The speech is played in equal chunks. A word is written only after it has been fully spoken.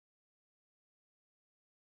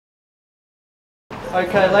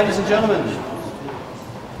Okay, ladies and gentlemen,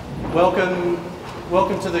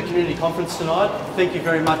 welcome to the community conference tonight. Thank you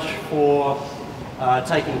very much for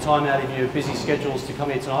taking time out of your busy schedules to come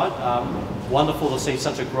here tonight. Wonderful to see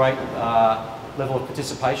such a great level of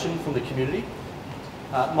participation from the community.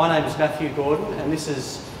 My name is Matthew Gordon, and this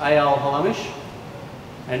is A.L. Halamish,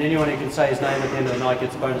 and anyone who can say his name at the end of the night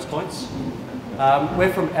gets bonus points.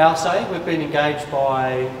 We're from Alsay. We've been engaged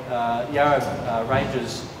by Yarra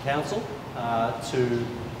Rangers Council to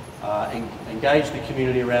engage the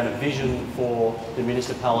community around a vision for the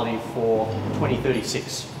municipality for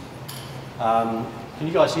 2036. Can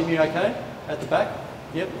you guys hear me okay at the back?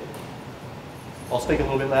 Yep. I'll speak a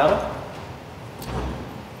little bit louder.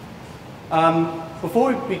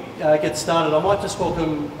 Before we get started, I might just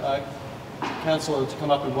welcome Councillor to come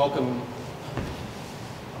up and welcome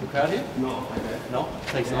the crowd here. No, okay. No?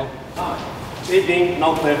 Thanks, Noel. Hi. Good evening,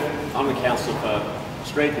 Noel Cliff. I'm the councillor for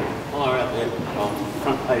Street and fire out there,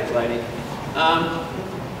 front page lady.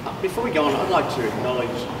 Before we go on, I'd like to acknowledge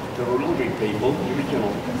the Wurundjeri people, the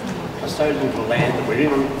original custodians of the land that we're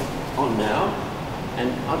on now, and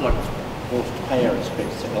I'd like to also pay our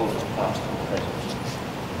respects to elders past and present.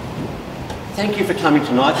 Thank you for coming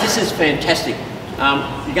tonight. This is fantastic.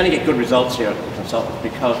 You're going to get good results here at the consultants,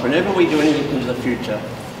 because whenever we do anything into the future,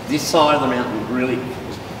 this side of the mountain really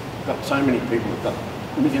has got so many people who've got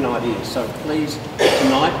a million ideas. So please,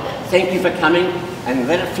 tonight, thank you for coming and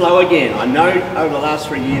let it flow again. I know over the last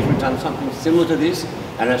 3 years we've done something similar to this,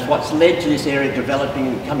 and it's what's led to this area developing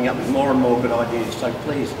and coming up with more and more good ideas. So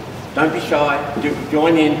please, don't be shy,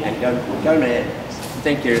 join in and go mad.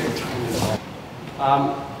 Thank you.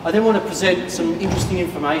 I then want to present some interesting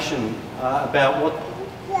information about what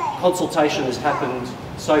consultation has happened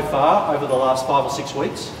so far over the last 5 or 6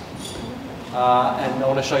 weeks. And I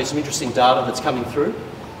want to show you some interesting data that's coming through.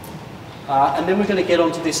 And then we're going to get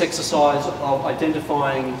onto this exercise of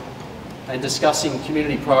identifying and discussing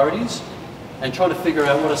community priorities and trying to figure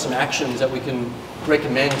out what are some actions that we can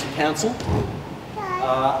recommend to council.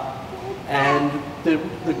 And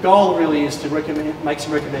the goal really is to make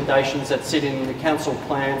some recommendations that sit in the council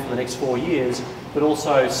plan for the next 4 years, but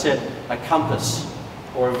also set a compass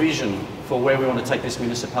or a vision for where we want to take this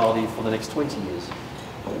municipality for the next 20 years.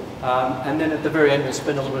 And then at the very end, we'll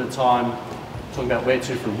spend a little bit of time talking about where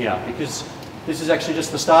to from here, because this is actually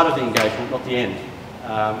just the start of the engagement, not the end.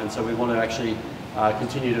 And so we want to actually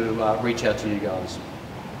continue to reach out to you guys.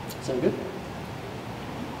 Sound good?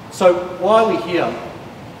 So why are we here?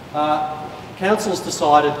 Council's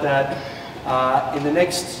decided that in the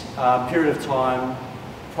next period of time,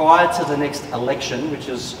 prior to the next election, which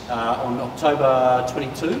is on October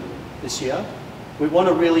 22 this year, we want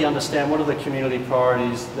to really understand what are the community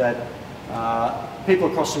priorities that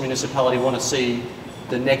people across the municipality want to see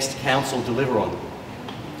the next council deliver on.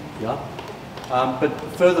 Yeah? But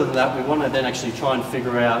further than that, we want to then actually try and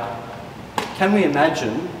figure out, can we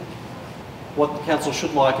imagine what the council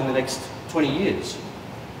should like in the next 20 years?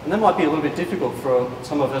 And that might be a little bit difficult for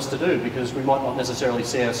some of us to do, because we might not necessarily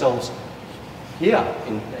see ourselves here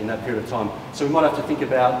in that period of time. So we might have to think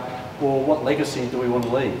about, well, what legacy do we want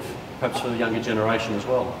to leave? Perhaps for the younger generation as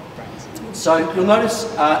well. So you'll notice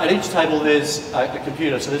at each table there's a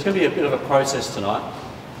computer, so there's going to be a bit of a process tonight.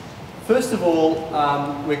 First of all,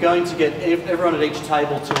 we're going to get everyone at each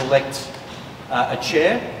table to elect a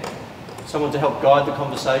chair, someone to help guide the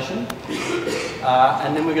conversation,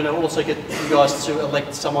 and then we're going to also get you guys to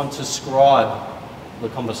elect someone to scribe the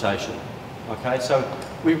conversation. Okay, so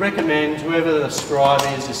we recommend whoever the scribe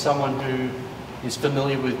is someone who is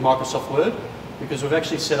familiar with Microsoft Word, because we've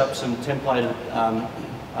actually set up some templated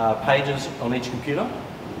pages on each computer.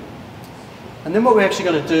 And then what we're actually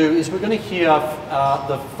going to do is we're going to hear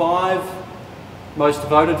the 5 most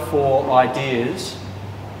voted for ideas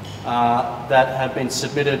that have been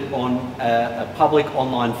submitted on a public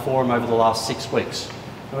online forum over the last 6 weeks.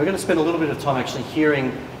 And we're going to spend a little bit of time actually hearing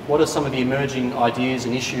what are some of the emerging ideas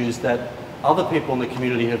and issues that other people in the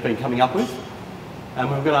community have been coming up with. And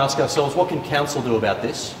we're going to ask ourselves, what can council do about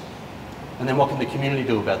this? And then what can the community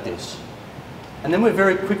do about this? And then we're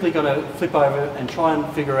very quickly going to flip over and try and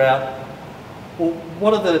figure out, well,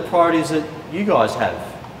 what are the priorities that you guys have?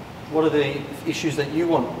 What are the issues that you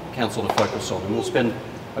want council to focus on? And we'll spend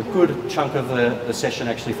a good chunk of the session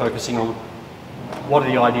actually focusing on what are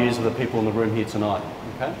the ideas of the people in the room here tonight,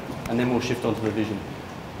 okay? And then we'll shift on to the vision.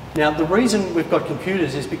 Now, the reason we've got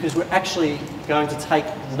computers is because we're actually going to take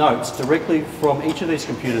notes directly from each of these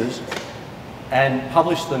computers and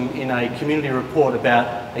publish them in a community report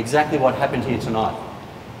about exactly what happened here tonight.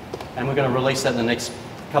 And we're going to release that in the next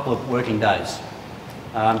couple of working days.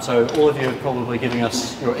 So all of you are probably giving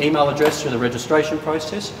us your email address through the registration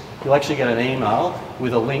process. You'll actually get an email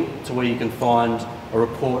with a link to where you can find a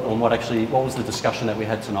report on what was the discussion that we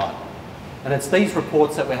had tonight. And it's these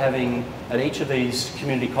reports that we're having at each of these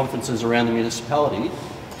community conferences around the municipality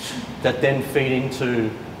that then feed into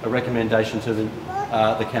a recommendation to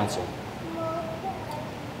the council.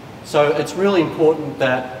 So it's really important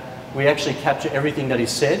that we actually capture everything that is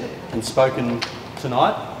said and spoken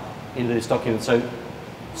tonight into this document. So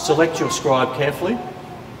select your scribe carefully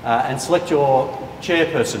and select your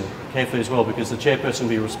chairperson carefully as well, because the chairperson will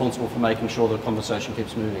be responsible for making sure the conversation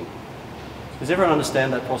keeps moving. Does everyone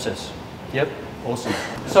understand that process? Yep, awesome.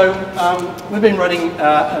 So we've been running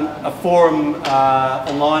a forum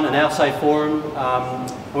online, an Our Say forum,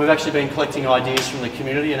 and we've actually been collecting ideas from the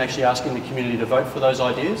community and actually asking the community to vote for those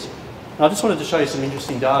ideas. And I just wanted to show you some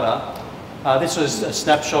interesting data. This was a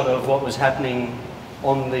snapshot of what was happening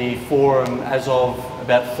on the forum as of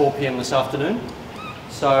about 4 p.m. this afternoon.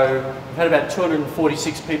 So we've had about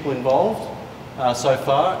 246 people involved so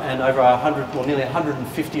far, and over 100, well, nearly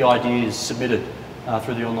 150 ideas submitted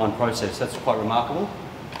through the online process. That's quite remarkable.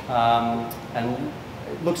 And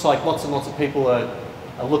it looks like lots and lots of people are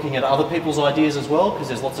looking at other people's ideas as well, because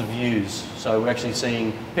there's lots of views. So we're actually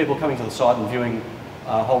seeing people coming to the site and viewing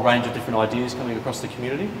a whole range of different ideas coming across the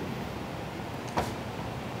community.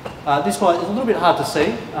 This one is a little bit hard to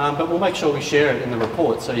see, but we'll make sure we share it in the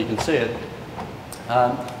report so you can see it.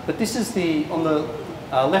 But this is on the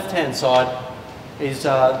left-hand side is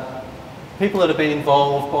people that have been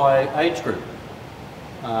involved by age group.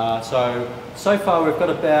 So far we've got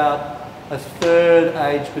about a third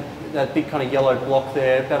age, that big kind of yellow block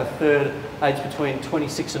there, about a third age between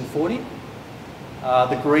 26 and 40.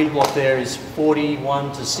 The green block there is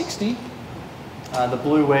 41 to 60. The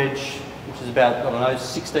blue wedge, which is about, I don't know,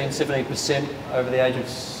 16, 17% over the age of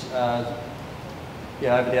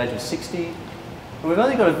 60. And we've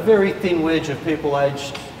only got a very thin wedge of people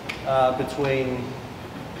aged between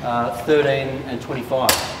 13 and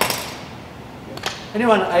 25.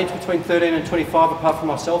 Anyone aged between 13 and 25 apart from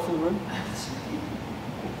myself in the room?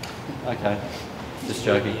 Okay, just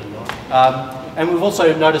joking. And we've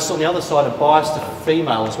also noticed on the other side a bias to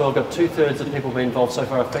female as well. We've got 2/3 of the people being involved so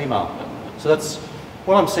far are female. So that's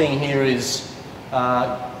what I'm seeing here is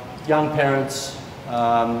young parents,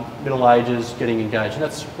 middle ages getting engaged, and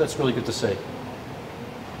that's really good to see.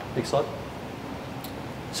 Next slide.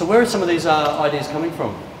 So where are some of these ideas coming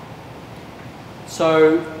from?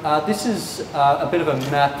 So this is a bit of a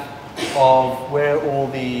map of where all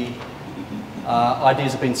the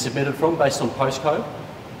ideas have been submitted from based on postcode.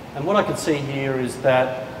 And what I can see here is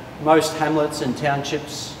that most hamlets and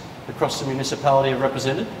townships across the municipality are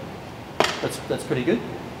represented. That's pretty good.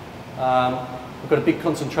 We've got a big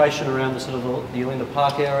concentration around the sort of the Olinda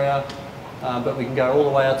Park area, but we can go all the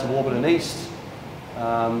way out to Warburton East,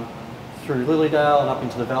 through Lilydale and up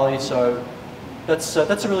into the valley. So that's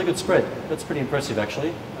a really good spread. That's pretty impressive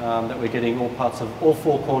actually, that we're getting all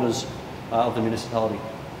four corners of the municipality.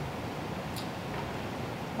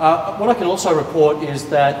 What I can also report is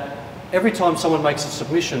that every time someone makes a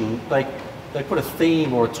submission, they put a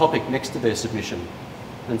theme or a topic next to their submission.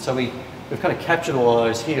 And so we've kind of captured all of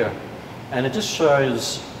those here. And it just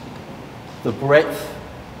shows the breadth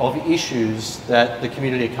of issues that the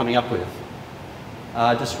community are coming up with.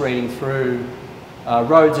 Just reading through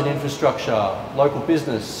roads and infrastructure, local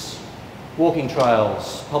business, walking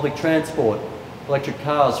trails, public transport, electric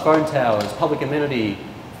cars, phone towers, public amenity,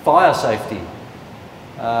 fire safety,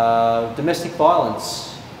 domestic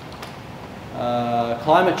violence,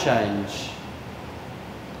 climate change,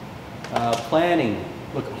 planning,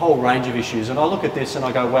 look, a whole range of issues. And I look at this and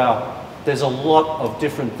I go, wow, there's a lot of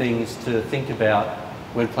different things to think about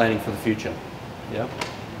when planning for the future. Yeah?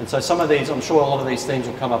 And so some of these, I'm sure a lot of these themes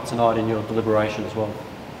will come up tonight in your deliberation as well.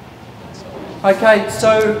 Okay,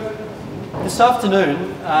 so this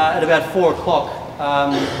afternoon at about 4 o'clock,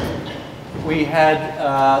 we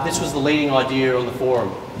had, this was the leading idea on the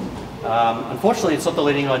forum. Unfortunately, it's not the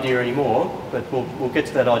leading idea anymore, but we'll get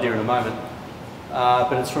to that idea in a moment.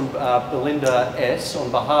 But it's from Belinda S. on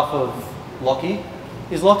behalf of Lockie.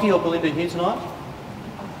 Is Lockie or Belinda here tonight?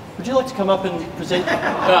 Would you like to come up and present?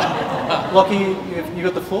 Lockie, you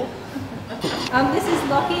got the floor. This is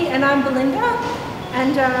Lockie and I'm Belinda,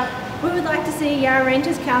 and we would like to see Yarra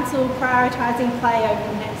Ranges Council prioritising play over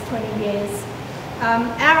the next 20 years.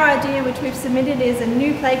 Our idea, which we've submitted, is a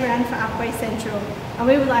new playground for Upwey Central, and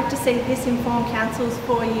we would like to see this inform Council's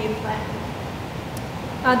 4-year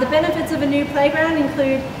plan. The benefits of a new playground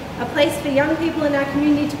include a place for young people in our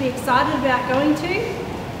community to be excited about going to,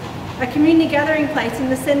 a community gathering place in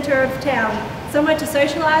the centre of town somewhere to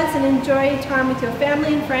socialise and enjoy time with your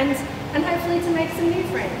family and friends, and hopefully to make some new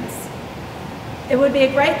friends. It would be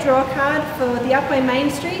a great draw card for the Upwey Main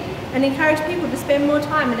Street and encourage people to spend more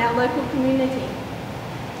time in our local community.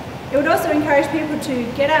 It would also encourage people to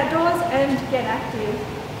get outdoors and get active.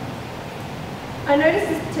 I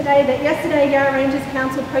noticed today that yesterday Yarra Ranges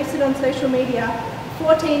Council posted on social media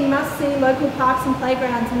 14 must-see local parks and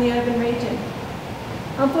playgrounds in the urban region.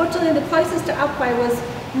 Unfortunately, the closest to Upwey was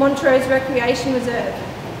Montrose Recreation Reserve.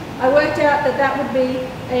 I worked out that that would be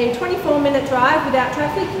a 24-minute drive without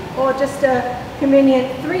traffic, or just a convenient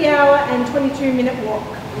 3-hour and 22-minute walk.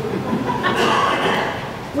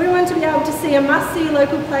 We want to be able to see a must-see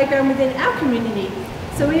local playground within our community,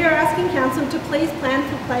 so we are asking Council to please plan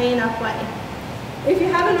for play in Upwey. If you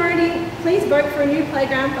haven't already, please vote for a new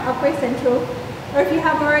playground for Upwey Central, or if you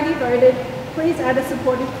have already voted, please add a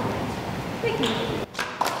supportive comment. Thank you.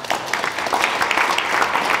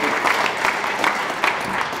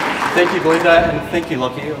 Thank you, Belinda, and thank you,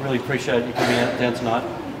 Lockie. I really appreciate you coming down tonight.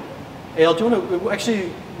 El, do you want to,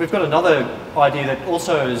 actually, we've got another idea that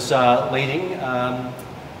also is leading.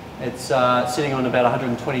 It's sitting on about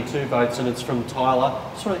 122 votes, and it's from Tyler.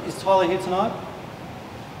 Is Tyler here tonight?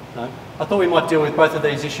 No? I thought we might deal with both of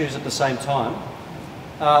these issues at the same time.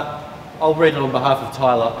 I'll read it on behalf of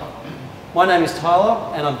Tyler. My name is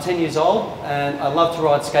Tyler, and I'm 10 years old, and I love to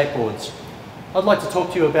ride skateboards. I'd like to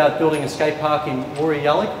talk to you about building a skate park in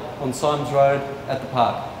Woori-Yallock on Symes Road at the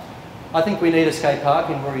park. I think we need a skate park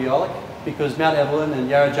in Woori-Yallock because Mount Evelyn and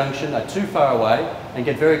Yarra Junction are too far away and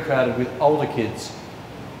get very crowded with older kids,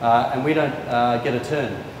 and we don't get a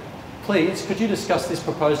turn. Please, could you discuss this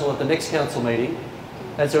proposal at the next council meeting,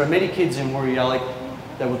 as there are many kids in Woori-Yallock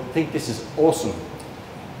that would think this is awesome.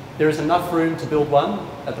 There is enough room to build one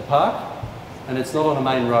at the park, and it's not on a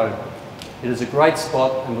main road. It is a great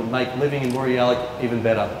spot and would make living in Woori-Yallock even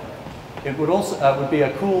better. It would also would be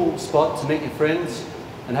a cool spot to meet your friends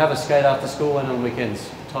and have a skate after school and on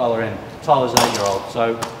weekends. Tyler M. Tyler's an 8-year-old,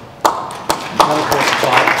 so another person,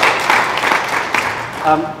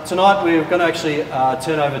 Tyler. Tonight we're going to actually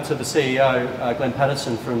turn over to the CEO, Glenn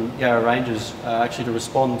Patterson from Yarra Ranges, actually to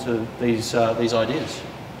respond to these ideas.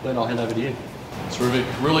 Glenn, I'll hand over to you. Terrific.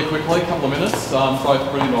 Really quickly, a couple of minutes,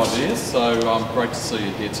 both brilliant ideas, so great to see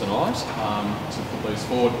you here tonight to put these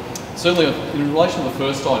forward. Certainly in relation to the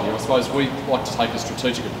first idea, I suppose we like to take a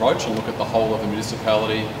strategic approach and look at the whole of the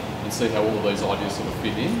municipality and see how all of these ideas sort of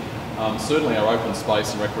fit in. Certainly our open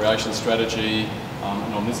space and recreation strategy,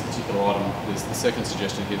 and on this particular item there's the second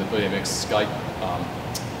suggestion here, the BMX skate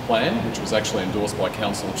plan, which was actually endorsed by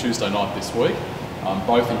Council Tuesday night this week.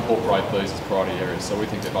 Both incorporate these as priority areas, so we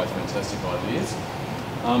think they're both fantastic ideas.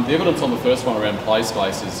 The evidence on the first one around play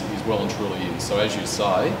spaces is well and truly in. So as you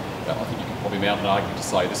say, I think you can probably mount an argument to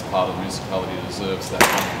say this part of the municipality deserves that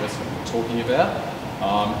kind of investment we're talking about.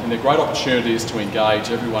 And they're great opportunities to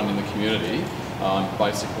engage everyone in the community,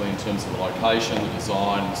 basically in terms of the location, the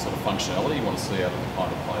design, the sort of functionality you want to see out of the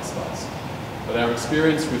kind of play space. But our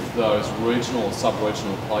experience with those regional or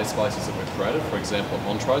sub-regional play spaces that we've created, for example at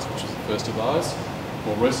Montrose, which is the first of those,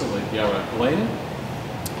 more recently Yarra Glen,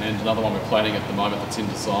 and another one we're planning at the moment that's in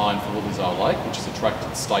design for Lillysdale Lake, which has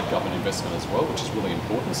attracted state government investment as well, which is really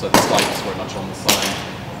important. So the state is very much on the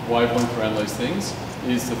same wavelength around these things,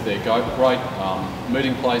 is that they're great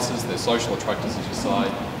meeting places, they're social attractors, as you say.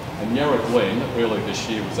 And Yarra Glen, earlier this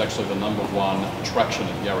year, was actually the #1 attraction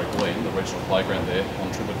at Yarra Glen, the regional playground there, on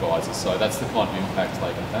TripAdvisor. So that's the kind of impact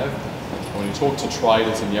they can have. When you talk to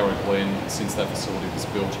traders in Yarra Glen, since that facility was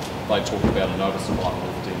built, they talk about a noticeable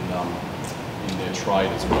uplift in their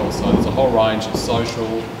trade as well. So there's a whole range of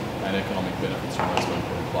social and economic benefits from those being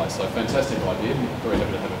put in place. So fantastic idea. I'm very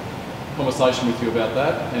happy to have a conversation with you about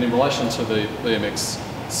that. And in relation to the BMX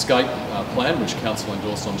skate plan, which Council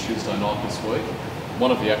endorsed on Tuesday night this week, one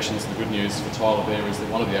of the actions, the good news for Tyler there is that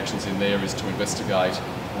one of the actions in there is to investigate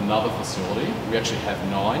another facility. We actually have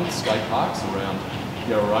 9 skate parks around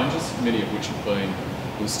Yarra Ranges, many of which have been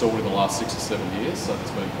installed in the last 6 or 7 years, so there's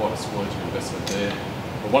been quite a splurge of investment there.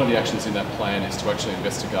 But one of the actions in that plan is to actually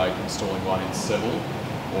investigate installing one in Seville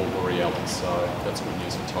or Woori-Yallock, so that's good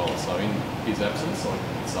news for Tyler. So in his absence, I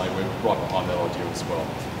can say we're right behind that idea as well.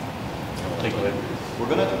 Thank you. We're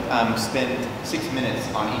going to spend 6 minutes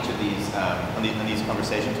on each of these on these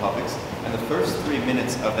conversation topics, and the first 3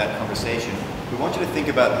 minutes of that conversation, we want you to think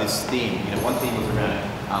about this theme. You know, one theme was around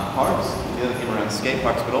parks, the other theme around skate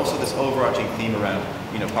parks, but also this overarching theme around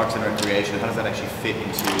parks and recreation. How does that actually fit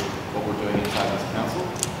into what we're doing inside this council?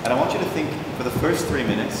 And I want you to think for the first 3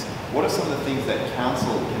 minutes, what are some of the things that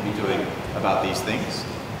council can be doing about these things?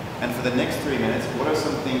 And for the next 3 minutes, what are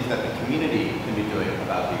some things that the community can be doing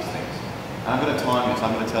about these things? And I'm going to time you, so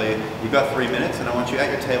I'm going to tell you, you've got 3 minutes, and I want you at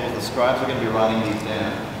your tables, the scribes are going to be writing these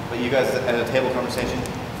down. But you guys at a table conversation,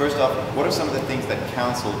 first off, what are some of the things that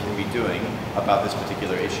council can be doing about this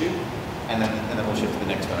particular issue? And then we'll shift to the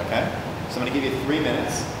next one, okay? So I'm going to give you 3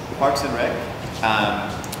 minutes. Parks and Rec,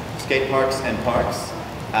 skate parks and parks.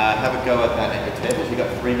 Have a go at that at your tables. You've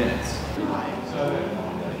got 3 minutes.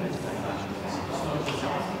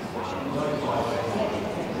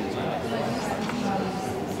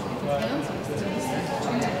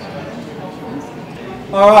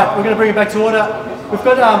 All right, we're going to bring it back to order. We've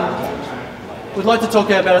got, we'd like to talk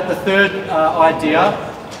about the third idea.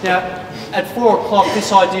 Now, at 4 o'clock,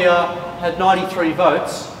 this idea had 93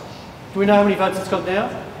 votes. Do we know how many votes it's got now?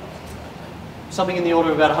 Something in the order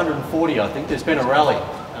of about 140, I think. There's been a rally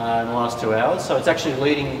in the last 2 hours, so it's actually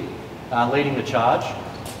leading the charge.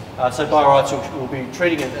 So by rights, we'll be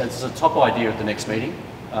treating it as a top idea at the next meeting,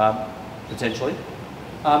 potentially.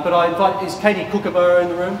 But I invite, is Katie Kookaburra in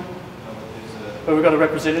the room? But we've got a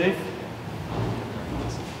representative.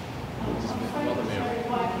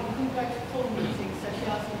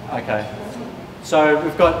 Okay. So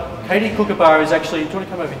we've got Katie Kookaburra is actually, do you want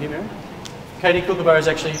to come over here, Mary? Katie Kookaburra is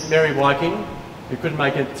actually Mary Viking, who couldn't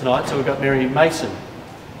make it tonight, so we've got Mary Mason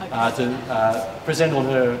to present on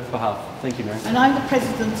her behalf. Thank you, Mary. And I'm the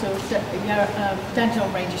president of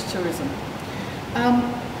Dandenong Ranges Tourism.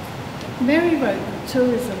 Mary wrote that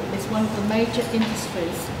tourism is one of the major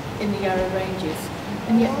industries in the Yarra Ranges,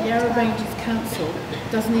 and yet the Yarra Ranges Council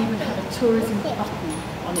doesn't even have a tourism button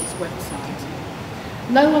on its website.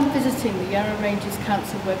 No one visiting the Yarra Ranges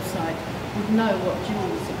Council website would know what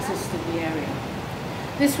jewels exist in the area.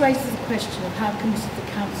 This raises the question of how committed the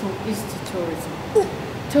council is to tourism.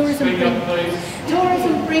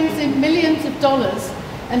 Tourism brings in millions of dollars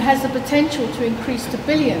and has the potential to increase to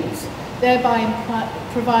billions, thereby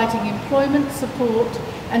providing employment, support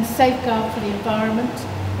and safeguard for the environment,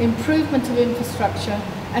 improvement of infrastructure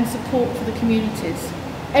and support for the communities.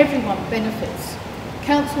 Everyone benefits.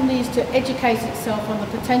 Council needs to educate itself on the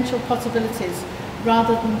potential possibilities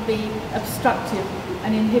rather than be obstructive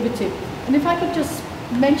and inhibitive. And if I could just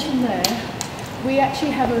mention there, we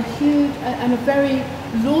actually have a huge and a very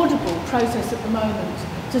laudable process at the moment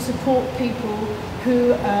to support people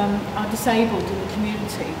who are disabled in the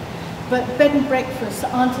community. But bed and breakfasts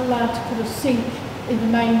aren't allowed to put a sink in the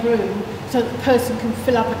main room so that the person can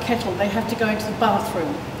fill up a kettle. They have to go into the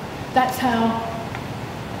bathroom. That's how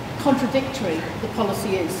contradictory the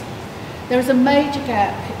policy is. There is a major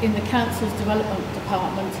gap in the Council's development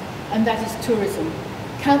department, and that is tourism.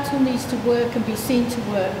 Council needs to work and be seen to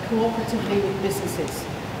work cooperatively with businesses,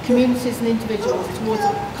 communities and individuals towards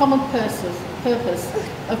a common purpose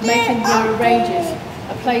of making Yarra Ranges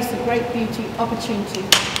a place of great beauty, opportunity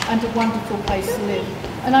and a wonderful place to live.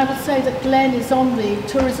 And I would say that Glenn is on the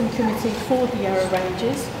tourism committee for the Yarra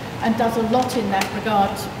Ranges and does a lot in that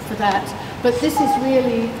regard for that. But this is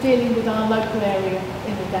really dealing with our local area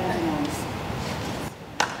in the Dandenongs.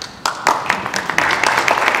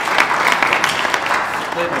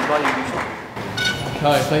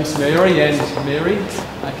 Okay, thanks Mary and Mary,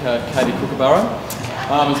 Katie Kookaburra.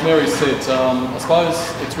 As Mary said, I suppose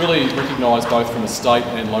it's really recognised both from a state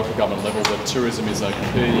and local government level that tourism is a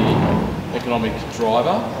key economic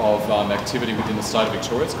driver of activity within the state of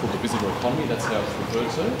Victoria. It's called the visitor economy, that's how it's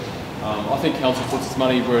referred to. I think Council puts its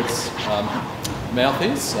money where its mouth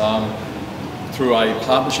is through a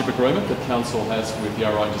partnership agreement that Council has with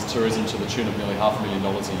Yarra Ranges Tourism to the tune of nearly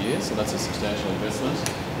 $500,000 a year, so that's a substantial investment.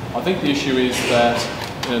 I think the issue is that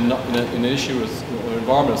in an issue with an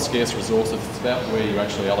environment of scarce resources, it's about where you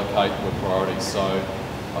actually allocate your priorities. So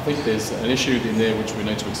I think there's an issue in there which we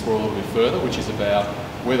need to explore a little bit further, which is about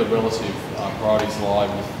where the relative priorities lie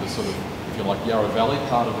with the sort of, if you like, Yarra Valley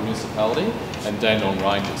part of the municipality and Dandenong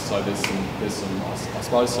Ranges. So there's some, I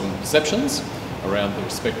suppose, some perceptions around the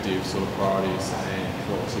respective sort of priorities and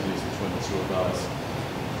relativities between the two of those.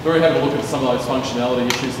 Very happy to look at some of those functionality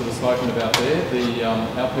issues that are spoken about there.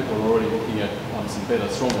 Our people are already looking at some better,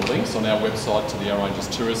 stronger links on our website to the Yarra Ranges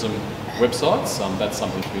Tourism websites. That's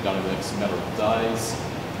something to be done in the next matter of days.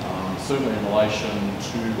 Certainly in relation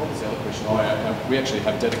to, what was the other question? We actually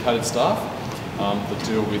have dedicated staff that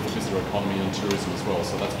deal with visitor economy and tourism as well.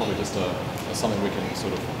 So that's probably just something we can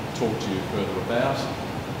sort of talk to you further about.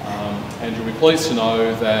 And you'll be pleased to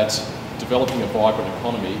know that developing a vibrant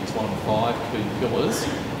economy is one of the 5 key pillars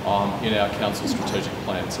in our council strategic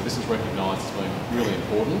plan. So this is recognised as being really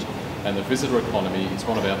important, and the visitor economy is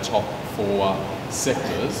one of our top 4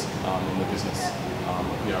 sectors in the business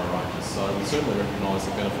of Yarra Ranges. So we certainly recognise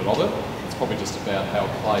the benefit of it. It's probably just about how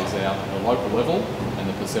it plays out at a local level and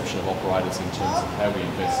the perception of operators in terms of how we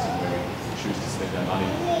invest and where we choose to spend our money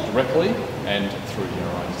directly and through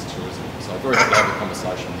Yarra Ranges tourism. So very happy to have a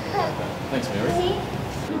conversation about that. Thanks, Mary.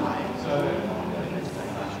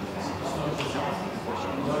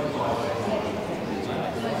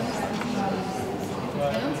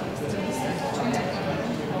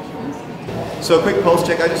 So a quick pulse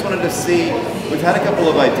check. I just wanted to see, we've had a couple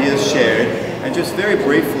of ideas shared, and just very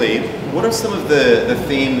briefly, what are some of the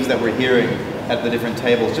themes that we're hearing at the different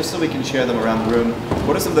tables, just so we can share them around the room?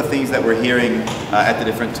 What are some of the things that we're hearing at the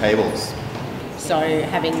different tables? So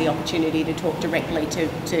having the opportunity to talk directly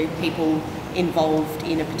to people involved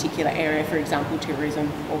in a particular area, for example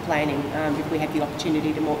tourism or planning, if we have the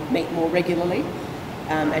opportunity to meet more regularly,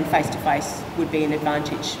 and face-to-face would be an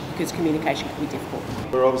advantage because communication can be difficult.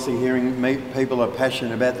 We're obviously hearing people are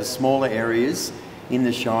passionate about the smaller areas in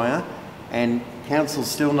the Shire, and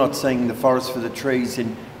Council's still not seeing the forest for the trees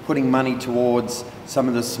in putting money towards some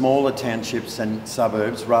of the smaller townships and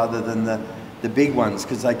suburbs rather than the big ones,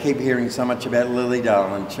 because they keep hearing so much about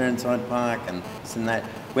Lilydale and Chirnside Park and this and that.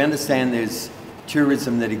 We understand there's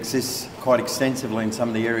tourism that exists quite extensively in some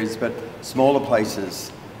of the areas, but smaller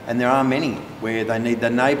places, and there are many where they need the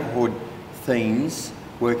neighbourhood themes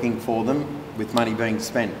working for them with money being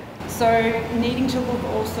spent. So needing to look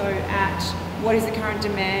also at what is the current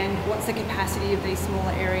demand, what's the capacity of these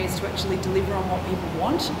smaller areas to actually deliver on what people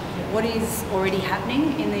want, what is already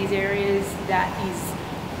happening in these areas that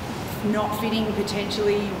is not fitting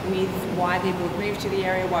potentially with why people have moved to the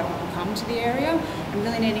area, why people come to the area, and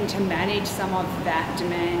really needing to manage some of that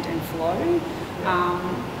demand and flow.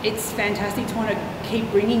 It's fantastic to want to keep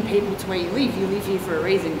bringing people to where you live. You live here for a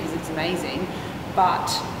reason because it's amazing, but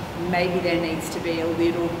maybe there needs to be a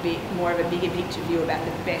little bit more of a bigger picture view about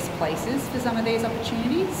the best places for some of these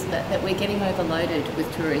opportunities. That we're getting overloaded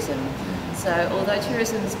with tourism. So although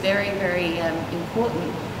tourism is very, very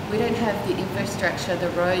important, we don't have the infrastructure, the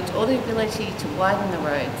roads, or the ability to widen the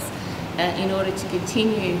roads in order to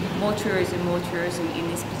continue more tourism in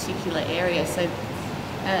this particular area. So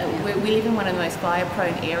we live in one of the most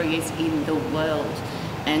fire-prone areas in the world,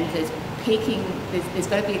 and there's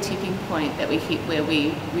got to be a tipping point that we hit where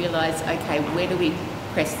we realise, okay, where do we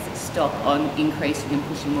press stop on increasing and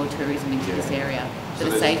pushing more tourism into this area for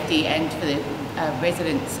the safety and for the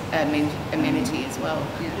residents' amenity as well.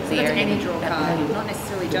 Yeah. So that's any draw card, not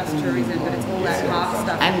necessarily just tourism, but it's all that park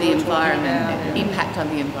stuff. And the environment, impact on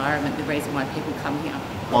the environment, the reason why people come here.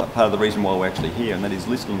 Well, part of the reason why we're actually here, and that is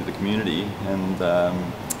listening to the community and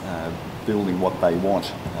building what they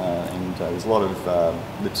want. And there's a lot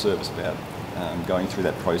of lip service about going through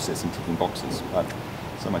that process and ticking boxes, but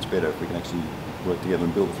so much better if we can actually work together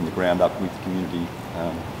and build it from the ground up with the community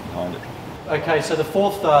behind it. Okay, so the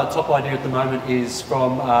fourth top idea at the moment is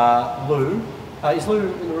from Lou. Is Lou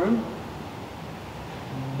in the room?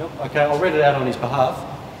 Nope. Okay, I'll read it out on his behalf.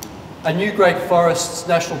 A new Great Forests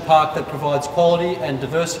National Park that provides quality and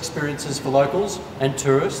diverse experiences for locals and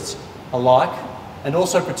tourists alike, and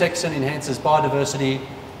also protects and enhances biodiversity,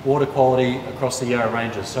 water quality across the Yarra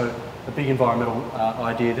Ranges. So a big environmental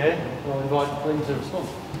idea there. I'll invite Glenn to respond.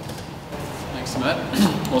 Thanks, Matt.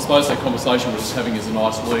 Well, I suppose that conversation we're just having is a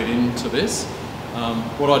nice lead into this.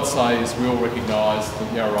 What I'd say is we all recognise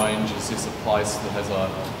that Yarra Ranges is a place that has an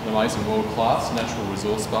amazing world-class natural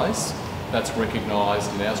resource base. That's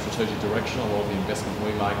recognised in our strategic direction, a lot of the investment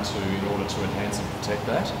we make in order to enhance and protect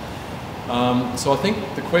that. So I think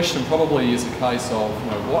the question probably is a case of,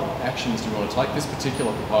 what actions do we want to take? This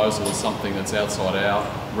particular proposal is something that's outside our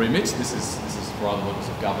remit. This is for other levels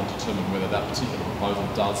of government to determine whether that particular proposal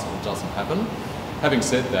does or doesn't happen. Having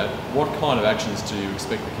said that, what kind of actions do you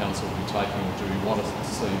expect the council to be taking, or do you want to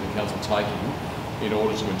see the council taking in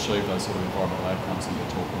order to achieve those sort of environmental outcomes that you're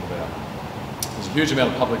talking about? There's a huge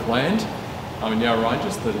amount of public land in Yarra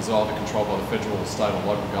Ranges that is either controlled by the federal, state or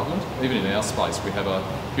local government. Even in our space we have a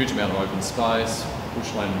huge amount of open space,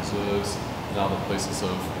 bushland reserves and other pieces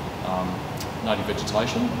of native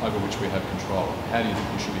vegetation over which we have control. How do you think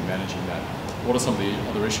we should be managing that? What are some of the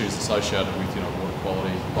other issues associated with water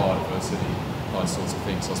quality, biodiversity, those sorts of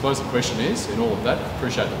things? So I suppose the question is, in all of that,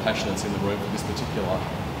 appreciate the passion that's in the room for this particular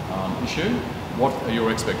issue. What are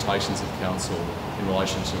your expectations of council in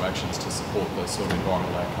relation to actions to support the sort of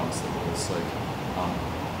environmental outcomes that we will seek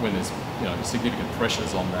when there's significant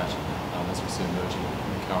pressures on that as we see emerging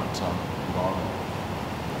in the current environment?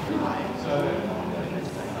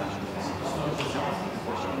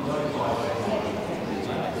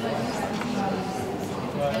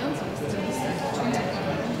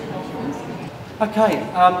 Okay,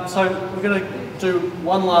 so we're going to do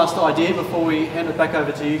one last idea before we hand it back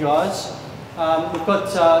over to you guys. We've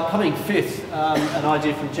got coming fifth, an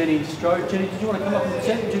idea from Jenny Strode. Jenny, did you want to come up and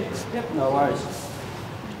present? Yep, no worries.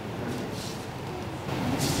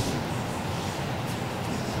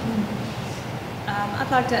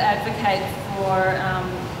 I'd like to advocate for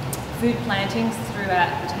food plantings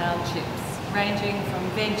throughout the townships, ranging from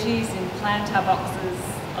veggies in planter boxes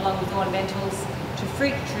along with ornamentals to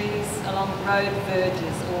fruit trees along road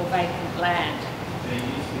verges or vacant land.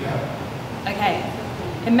 Okay,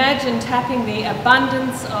 imagine tapping the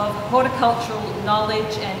abundance of horticultural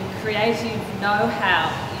knowledge and creative know-how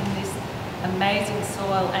in this amazing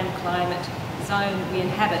soil and climate zone we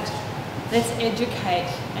inhabit. Let's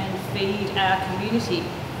educate and feed our community.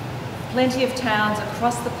 Plenty of towns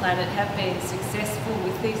across the planet have been successful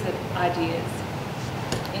with these ideas.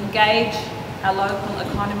 Engage our local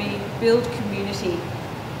economy, build community,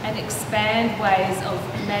 and expand ways of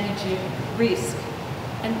managing risk.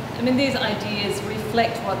 And I mean, these ideas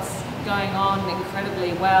reflect what's going on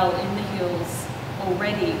incredibly well in the hills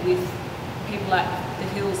already, with people like the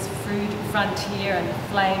Hills Food Frontier and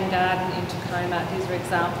Flame Garden in Tacoma. These are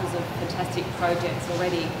examples of fantastic projects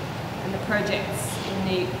already. And the projects in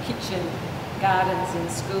the kitchen gardens in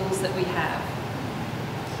schools that we have.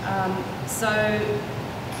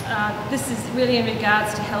 This is really in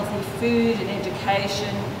regards to healthy food and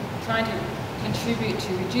education, trying to contribute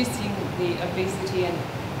to reducing the obesity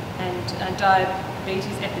and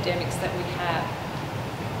diabetes epidemics that we have.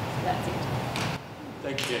 So that's it.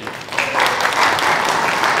 Thank you, Jenny.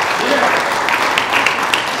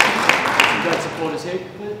 Great supporters here.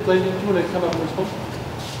 Glenn, do you want to come up and respond?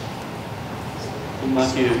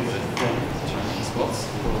 Thank you.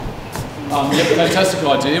 Fantastic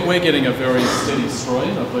idea. We're getting a very steady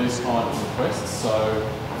stream of these kind of requests. So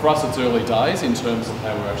for us, it's early days in terms of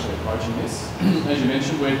how we're actually approaching this. As you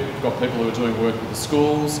mentioned, we've got people who are doing work with the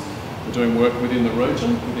schools. We're doing work within the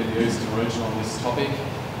region, within the eastern region on this topic.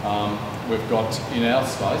 We've got in our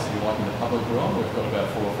space, if you like, in the public realm, we've got about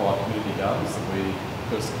 4 or 5 community gardens that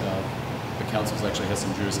the council's actually has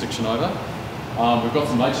some jurisdiction over. We've got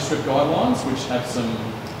some nature strip guidelines which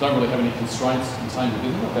don't really have any constraints contained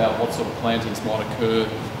within them about what sort of plantings might occur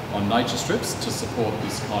on nature strips to support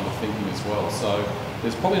this kind of thinking as well. So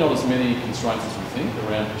there's probably not as many constraints as we think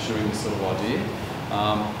around pursuing this sort of idea.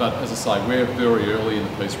 But as I say, we're very early in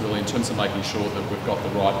the piece really in terms of making sure that we've got the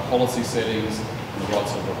right policy settings and the right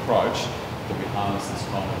sort of approach that we harness this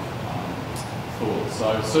kind of thought.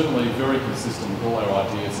 So certainly very consistent with all our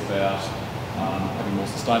ideas about having more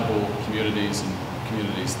sustainable communities and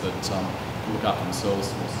communities that can look after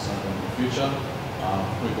themselves more sustainably in the future.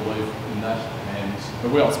 We believe in that,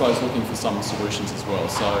 but we're, I suppose, looking for some solutions as well.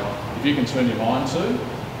 So if you can turn your mind to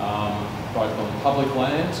both on public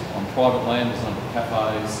land, on private land, there's a number of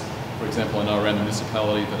cafes, for example, I know around the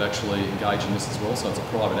municipality that actually engage in this as well, so it's a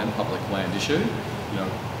private and public land issue. You know,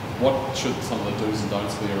 what should some of the do's and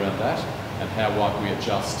don'ts be around that, and how might we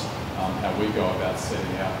adjust how we go about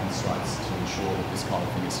setting our constraints to ensure that this kind of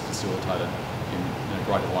thing is facilitated in a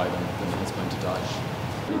greater way than it has been to date.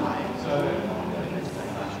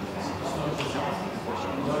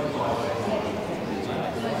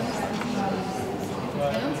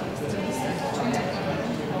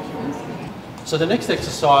 So the next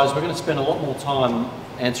exercise, we're going to spend a lot more time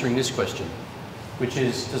answering this question, which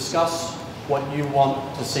is discuss what you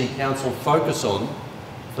want to see council focus on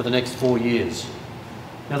for the next 4 years.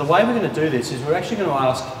 Now the way we're going to do this is we're actually going to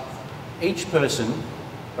ask each person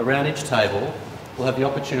around each table will have the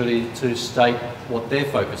opportunity to state what their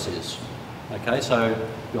focus is. Okay, so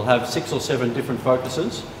you'll have 6 or 7 different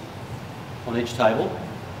focuses on each table,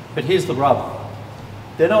 but here's the rub.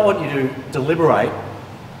 Then I want you to deliberate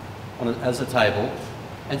as a table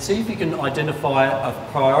and see if you can identify a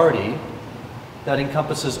priority that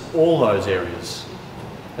encompasses all those areas,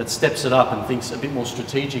 that steps it up and thinks a bit more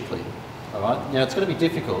strategically. All right? Now it's going to be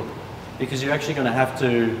difficult because you're actually going to have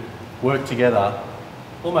to work together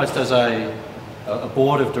almost as a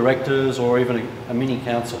board of directors or even a mini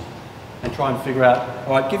council and try and figure out,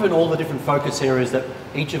 all right, given all the different focus areas that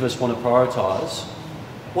each of us want to prioritise,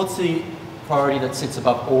 what's the priority that sits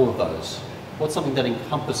above all of those? What's something that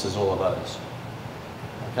encompasses all of those?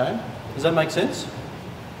 Okay? Does that make sense?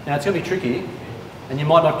 Now it's going to be tricky and you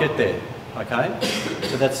might not get there, okay?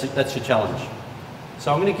 So that's your challenge.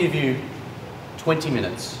 So I'm going to give you 20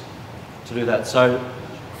 minutes to do that. So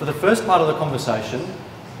for the first part of the conversation,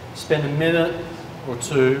 spend a minute or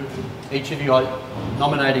two, each of you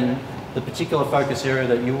nominating the particular focus area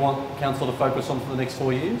that you want council to focus on for the next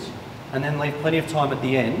 4 years, and then leave plenty of time at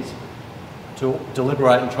the end to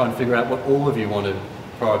deliberate and try and figure out what all of you want to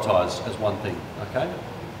prioritise as one thing, okay?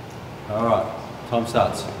 All right, time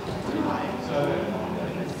starts.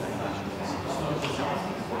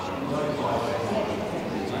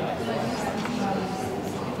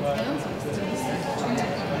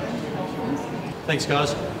 Thanks,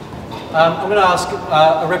 guys. I'm going to ask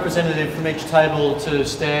a representative from each table to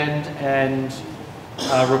stand and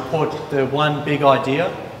report the one big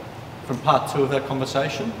idea from part 2 of that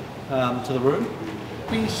conversation to the room.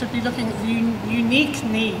 We should be looking at the unique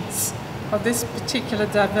needs of this particular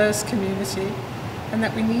diverse community, and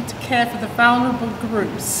that we need to care for the vulnerable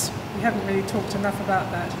groups. We haven't really talked enough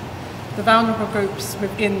about that. The vulnerable groups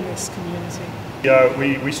within this community. Yeah,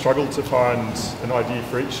 we struggled to find an idea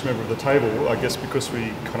for each member of the table, I guess because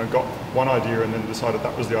we kind of got one idea and then decided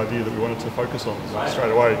that was the idea that we wanted to focus on straight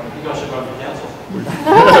away. You guys should run for council.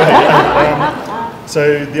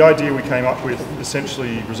 So the idea we came up with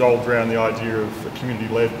essentially resolved around the idea of a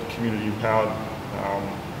community-led, community-empowered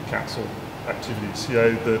council activities. You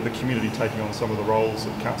know, the community taking on some of the roles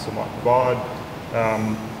that council might provide.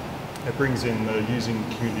 It brings in using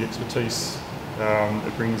community expertise.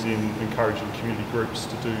 It brings in encouraging community groups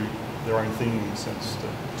to do their own thing, in a sense,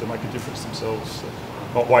 to make a difference themselves.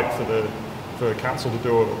 Not wait for council to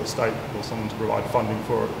do it, or the state or someone to provide funding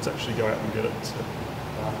for it. It's actually go out and get it. So.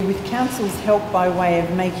 With council's help by way of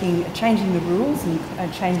changing the rules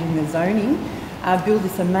and changing the zoning, build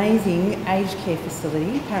this amazing aged care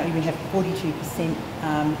facility. Apparently we have 42%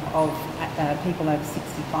 of people over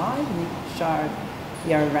 65 in the Shire of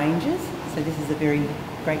Yarra Ranges, so this is a very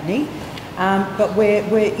great need. But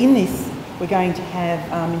we're in this, we're going to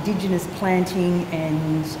have Indigenous planting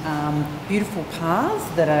and beautiful paths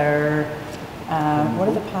that are, what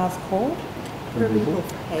are the paths called?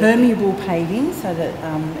 Permeable paving, so that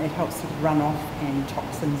it helps with runoff and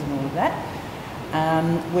toxins and all of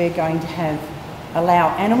that. We're going to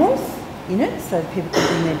allow animals in it, so people can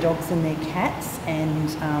bring their dogs and their cats, and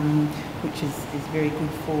which is very good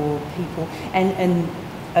for people, and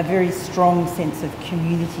a very strong sense of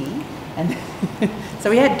community. And so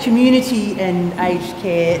we had community and aged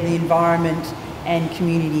care, the environment, and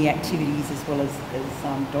community activities as well as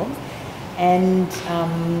dogs. And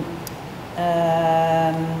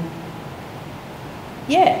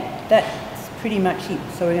yeah, that's pretty much it.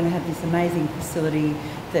 So we're going to have this amazing facility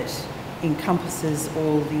that encompasses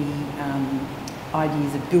all the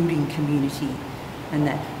ideas of building community and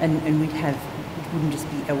that, and it wouldn't just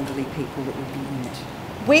be elderly people that would be in it.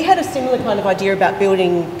 We had a similar kind of idea about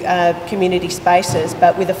building community spaces,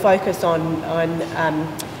 but with a focus on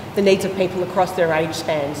the needs of people across their age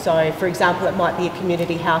span. So, for example, it might be a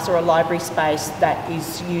community house or a library space that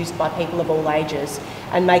is used by people of all ages,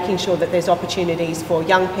 and making sure that there's opportunities for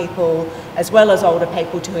young people as well as older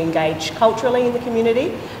people to engage culturally in the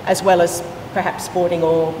community, as well as perhaps sporting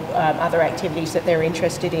or other activities that they're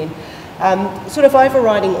interested in. Sort of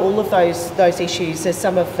overriding all of those issues is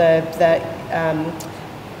some of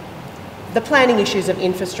the planning issues of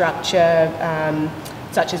infrastructure,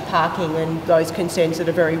 such as parking, and those concerns that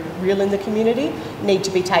are very real in the community need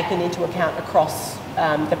to be taken into account across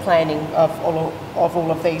the planning of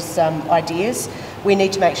all of these ideas. We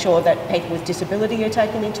need to make sure that people with disability are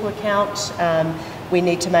taken into account. We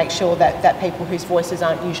need to make sure that people whose voices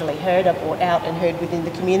aren't usually heard are brought out and heard within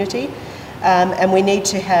the community. And we need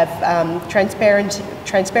to have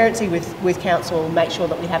transparency with council, make sure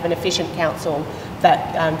that we have an efficient council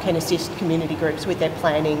that can assist community groups with their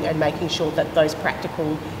planning and making sure that those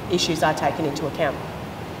practical issues are taken into account.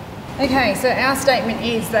 Okay, so our statement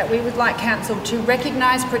is that we would like council to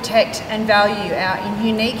recognise, protect and value our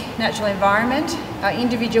unique natural environment, our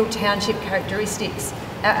individual township characteristics,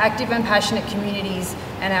 our active and passionate communities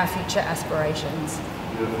and our future aspirations.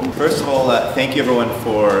 First of all, thank you everyone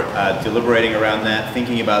for deliberating around that,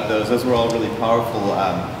 thinking about those. Those were all really powerful,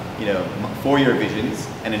 for-year visions.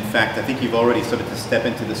 And in fact, I think you've already started to step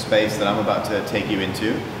into the space that I'm about to take you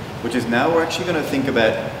into, which is now we're actually going to think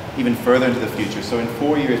about even further into the future. So in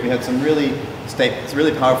 4 years, we had some really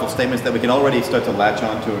powerful statements that we can already start to latch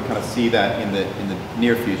onto and kind of see that in the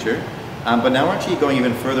near future. But now we're actually going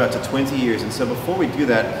even further out to 20 years. And so before we do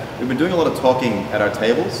that, we've been doing a lot of talking at our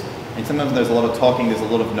tables. And sometimes when there's a lot of talking, there's a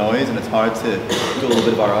lot of noise, and it's hard to do a little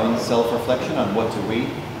bit of our own self-reflection on what do we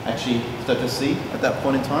actually start to see at that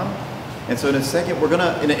point in time. And so in a second, we're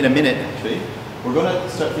gonna, in a minute actually, we're gonna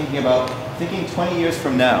start thinking 20 years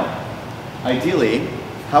from now, ideally,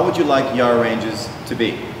 how would you like Yarra Ranges to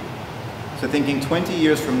be? So thinking 20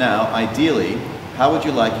 years from now, ideally, how would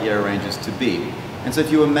you like Yarra Ranges to be? And so if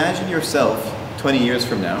you imagine yourself 20 years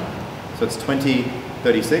from now, so it's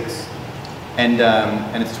 2036, and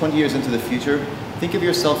it's 20 years into the future, think of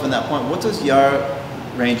yourself in that point. What does Yarra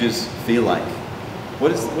Ranges feel like?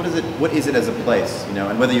 What is it as a place? You know,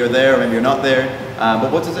 and whether you're there or maybe you're not there,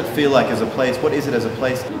 but what does it feel like as a place? What is it as a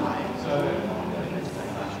place?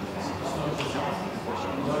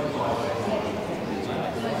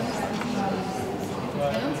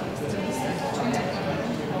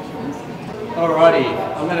 Alrighty,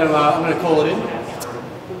 I'm going to call it in.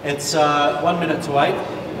 It's 1 minute to 8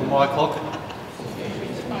 on my clock,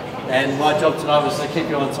 and my job tonight was to keep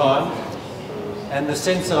you on time. And the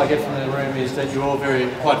sense that I get from the room is that you're all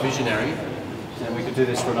quite visionary, and we could do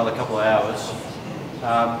this for another couple of hours.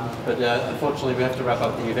 But unfortunately, we have to wrap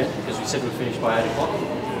up the event because we said we'd finish by 8 o'clock.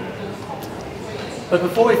 But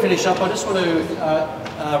before we finish up, I just want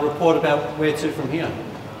to report about where to from here.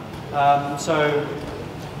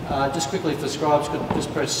 Just quickly, if the scribes could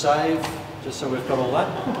just press save, just so we've got all that.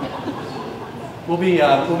 We'll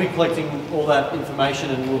be collecting all that information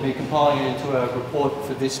and we'll be compiling it into a report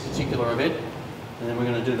for this particular event. And then we're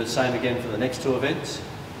going to do the same again for the next 2 events.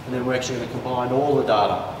 And then we're actually going to combine all the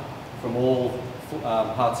data from all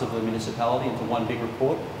parts of the municipality into one big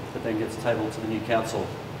report that then gets tabled to the new council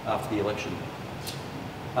after the election.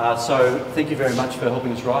 So thank you very much for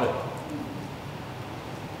helping us write it.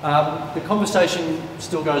 The conversation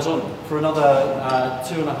still goes on. For another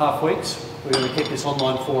 2.5 weeks, we're going to keep this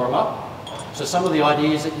online forum up. So some of the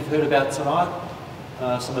ideas that you've heard about tonight,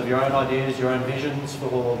 some of your own ideas, your own visions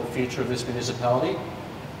for the future of this municipality,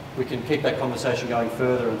 we can keep that conversation going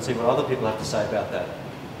further and see what other people have to say about that.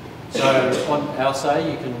 So on our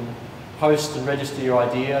say, you can post and register your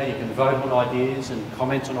idea, you can vote on ideas and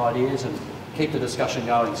comment on ideas and keep the discussion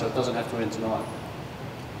going so it doesn't have to end tonight.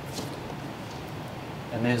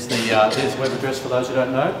 And there's the web address for those who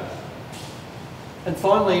don't know. And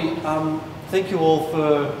finally, thank you all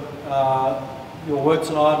for your work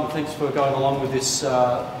tonight, and thanks for going along with this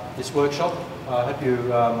this workshop. I hope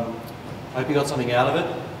you got something out of it.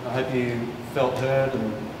 I hope you felt heard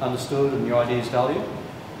and understood, and your ideas valued.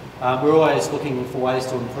 We're always looking for ways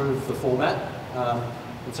to improve the format.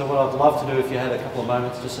 And so what I'd love to do, if you had a couple of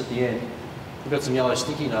moments just at the end, we've got some yellow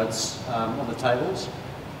sticky notes on the tables.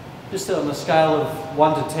 Just on a scale of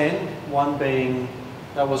 1 to 10, 1 being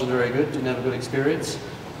that wasn't very good, didn't have a good experience,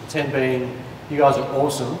 10 being you guys are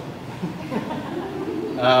awesome.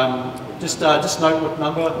 Just note what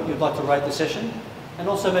number you'd like to rate the session, and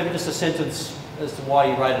also maybe just a sentence as to why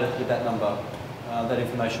you rated it with that number. That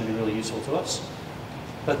information would be really useful to us.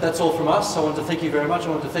 But that's all from us. I want to thank you very much.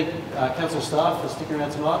 I want to thank council staff for sticking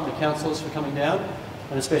around tonight, and the councillors for coming down,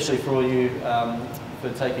 and especially for all you for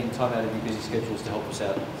taking time out of your busy schedules to help us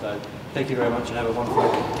out. So thank you very much and have a wonderful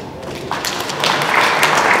evening.